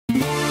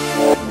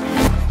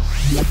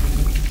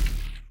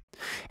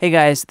Hey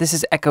guys, this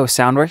is Echo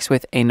Soundworks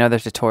with another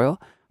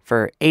tutorial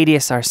for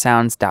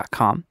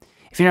ADSRsounds.com.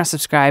 If you're not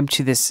subscribed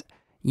to this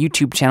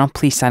YouTube channel,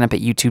 please sign up at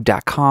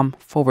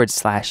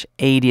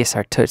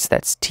youtube.com/ADSRtuts.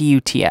 That's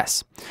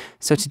TUTS.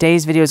 So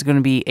today's video is going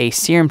to be a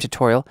Serum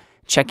tutorial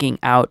checking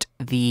out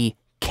the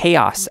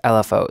Chaos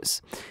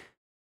LFOs.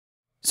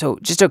 So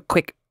just a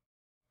quick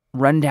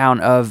rundown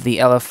of the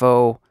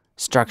LFO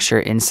structure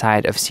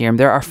inside of Serum.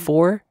 There are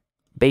 4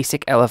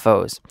 basic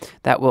LFOs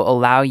that will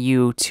allow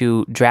you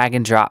to drag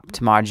and drop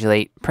to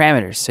modulate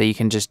parameters. So you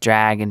can just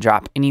drag and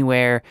drop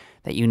anywhere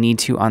that you need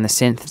to on the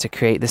synth to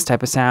create this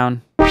type of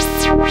sound.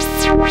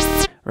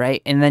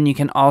 Right? And then you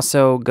can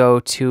also go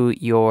to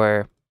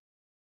your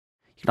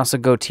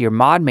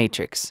mod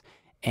matrix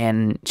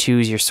and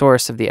choose your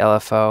source of the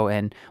LFO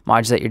and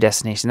modulate your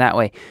destination that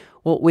way.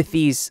 Well, with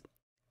these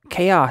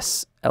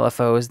Chaos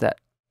LFOs that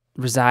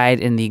reside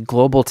in the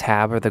global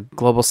tab or the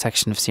global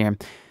section of Serum,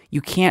 you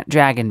can't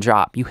drag and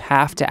drop. You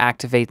have to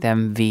activate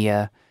them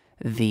via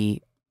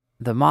the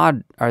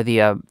mod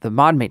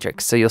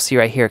matrix. So you'll see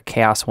right here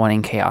Chaos 1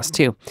 and Chaos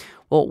 2.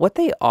 Well, what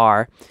they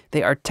are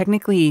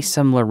technically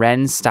some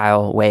Lorenz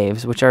style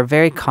waves, which are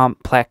very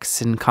complex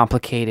and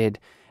complicated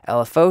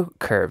LFO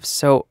curves.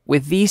 So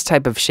with these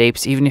type of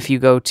shapes, even if you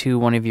go to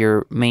one of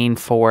your main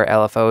 4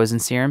 LFOs in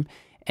Serum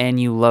and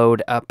you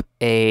load up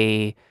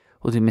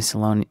we'll do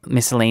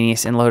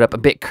miscellaneous and load up a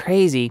bit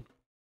crazy,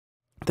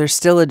 there's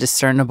still a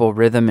discernible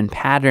rhythm and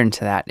pattern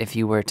to that if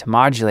you were to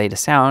modulate a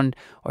sound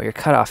or your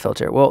cutoff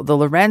filter. Well, the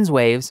Lorenz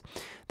waves,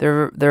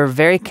 they're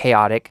very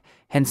chaotic,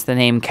 hence the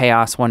name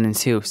Chaos 1 and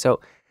 2. So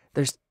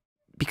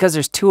because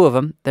there's 2 of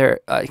them,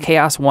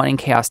 Chaos 1 and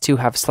Chaos 2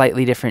 have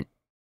slightly different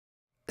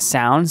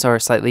sounds or a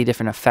slightly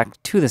different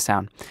effect to the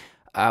sound.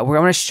 We're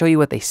going to show you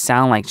what they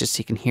sound like just so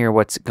you can hear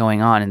what's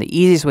going on. And the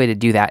easiest way to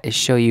do that is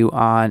show you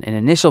on an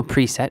initial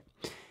preset,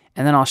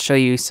 and then I'll show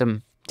you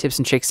some tips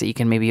and tricks that you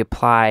can maybe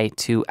apply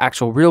to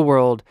actual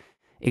real-world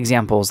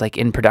examples, like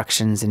in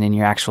productions and in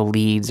your actual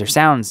leads or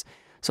sounds.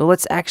 So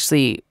let's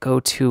actually go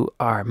to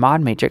our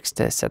mod matrix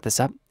to set this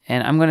up,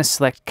 and I'm going to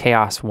select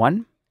Chaos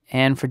 1,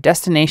 and for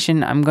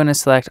destination, I'm going to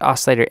select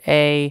oscillator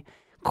A,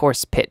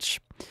 coarse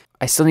pitch.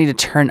 I still need to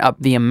turn up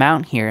the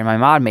amount here in my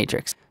mod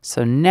matrix.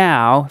 So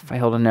now, if I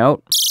hold a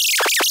note,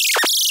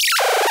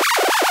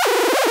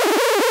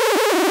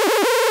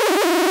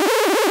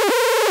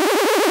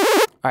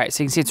 all right,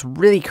 so you can see it's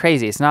really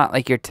crazy. It's not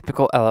like your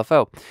typical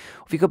LFO.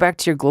 If you go back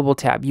to your global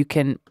tab, you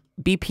can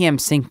BPM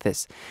sync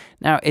this.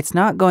 Now, it's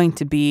not going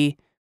to be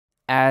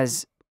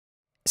as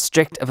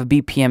strict of a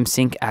BPM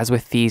sync as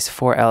with these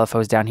 4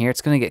 LFOs down here. It's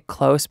going to get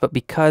close, but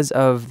because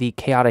of the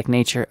chaotic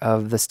nature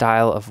of the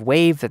style of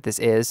wave that this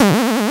is,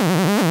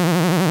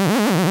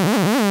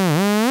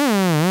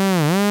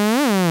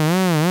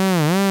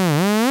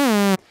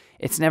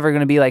 it's never going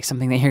to be like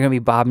something that you're going to be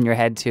bobbing your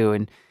head to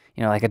and,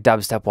 you know, like a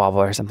dubstep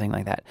wobble or something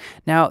like that.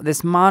 Now,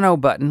 this mono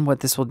button, what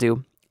this will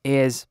do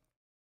is,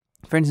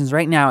 for instance,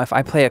 right now, if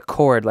I play a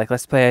chord, like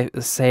let's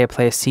say I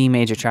play a C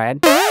major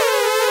triad,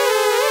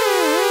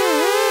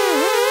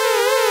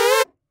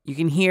 you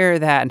can hear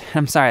that.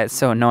 I'm sorry, it's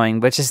so annoying,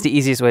 but it's just the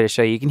easiest way to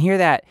show you. You can hear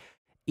that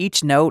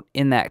each note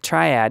in that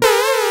triad,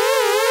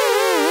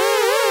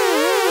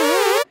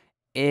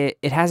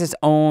 it has its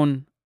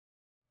own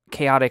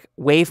chaotic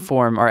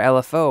waveform or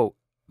LFO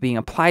being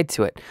applied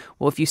to it.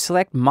 Well, if you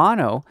select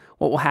mono,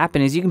 what will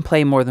happen is you can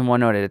play more than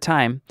one note at a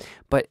time,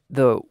 but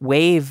the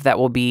wave that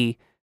will be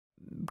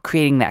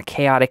creating that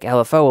chaotic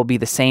LFO will be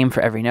the same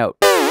for every note.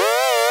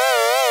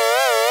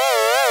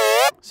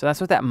 So that's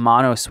what that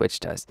mono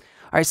switch does.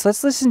 All right, so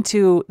let's listen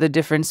to the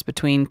difference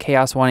between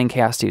Chaos 1 and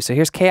Chaos 2. So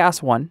here's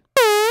Chaos 1.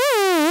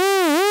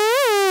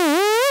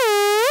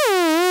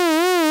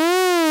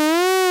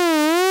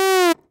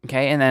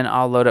 Okay, and then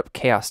I'll load up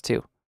Chaos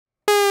 2.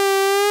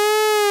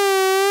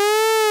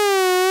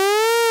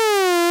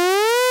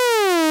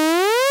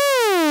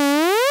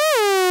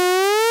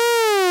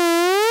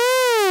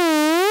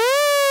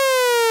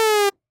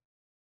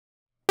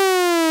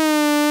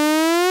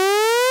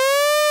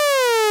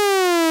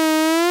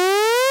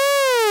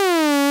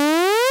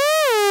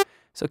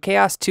 So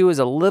Chaos 2 is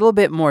a little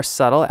bit more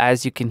subtle,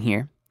 as you can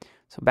hear.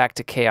 So back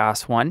to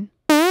Chaos 1.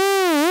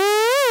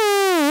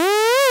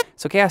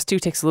 So Chaos 2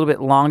 takes a little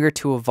bit longer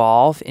to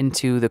evolve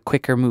into the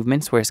quicker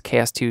movements, whereas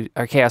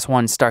Chaos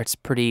 1 starts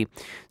pretty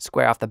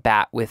square off the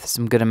bat with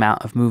some good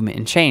amount of movement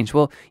and change.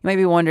 Well, you might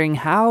be wondering,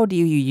 how do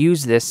you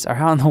use this, or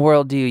how in the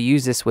world do you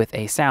use this with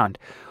a sound?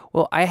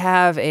 Well, I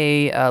have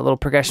a little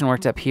progression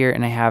worked up here,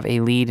 and I have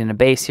a lead and a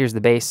bass. Here's the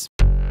bass.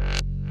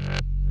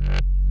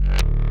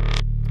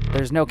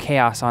 There's no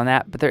chaos on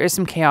that, but there is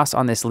some chaos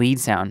on this lead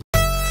sound.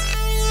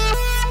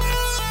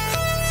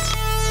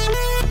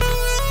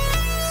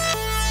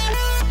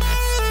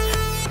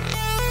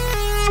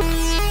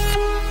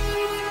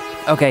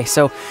 Okay,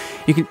 so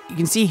you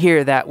can see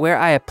here that where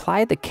I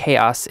applied the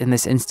chaos in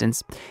this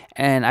instance,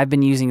 and I've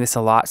been using this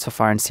a lot so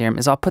far in Serum,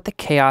 is I'll put the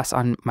chaos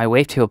on my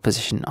wavetable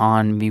position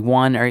on maybe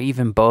one or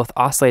even both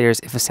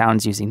oscillators if a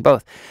sound's using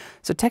both.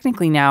 So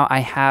technically now I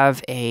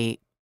have a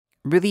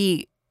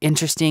really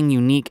interesting,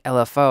 unique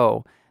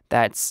LFO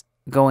that's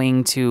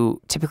going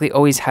to typically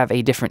always have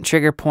a different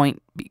trigger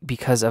point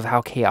because of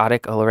how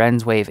chaotic a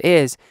Lorenz wave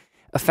is,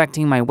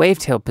 affecting my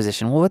wavetail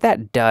position. Well, what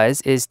that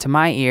does is, to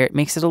my ear, it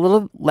makes it a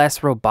little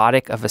less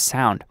robotic of a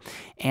sound.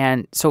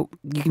 And so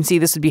you can see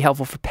this would be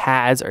helpful for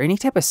pads or any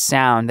type of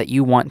sound that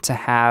you want to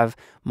have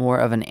more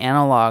of an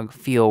analog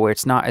feel where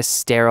it's not as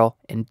sterile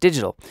and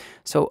digital.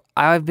 So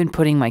I've been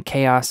putting my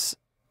Chaos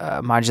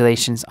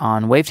modulations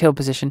on wavetail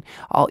position.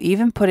 I'll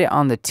even put it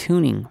on the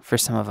tuning for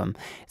some of them.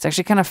 It's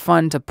actually kind of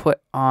fun to put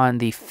on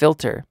the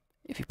filter.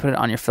 If you put it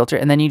on your filter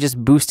and then you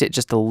just boost it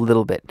just a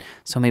little bit.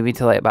 So maybe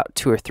to like about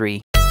 2 or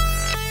 3.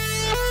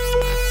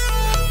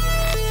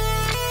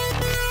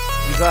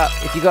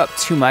 If you go up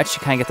too much, you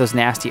kind of get those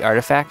nasty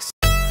artifacts.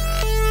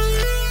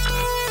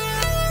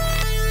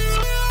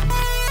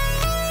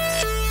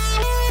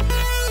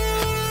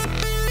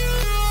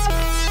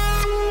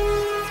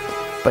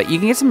 But you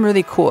can get some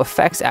really cool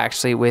effects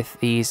actually with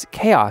these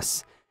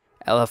Chaos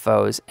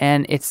LFOs,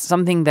 and it's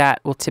something that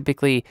will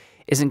typically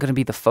isn't going to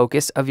be the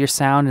focus of your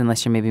sound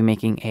unless you're maybe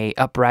making a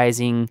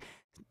uprising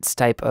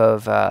type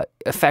of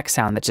effect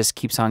sound that just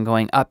keeps on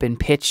going up in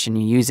pitch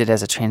and you use it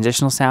as a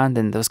transitional sound.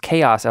 Then those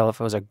Chaos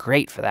LFOs are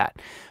great for that.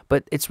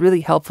 But it's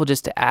really helpful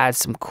just to add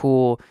some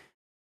cool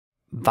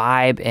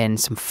vibe and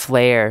some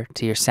flair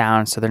to your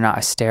sound so they're not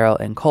as sterile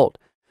and cold.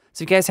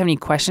 So if you guys have any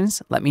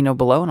questions, let me know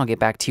below and I'll get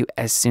back to you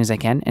as soon as I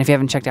can. And if you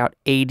haven't checked out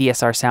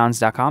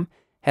ADSRsounds.com,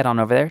 head on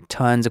over there.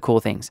 Tons of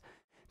cool things.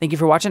 Thank you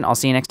for watching. I'll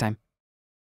see you next time.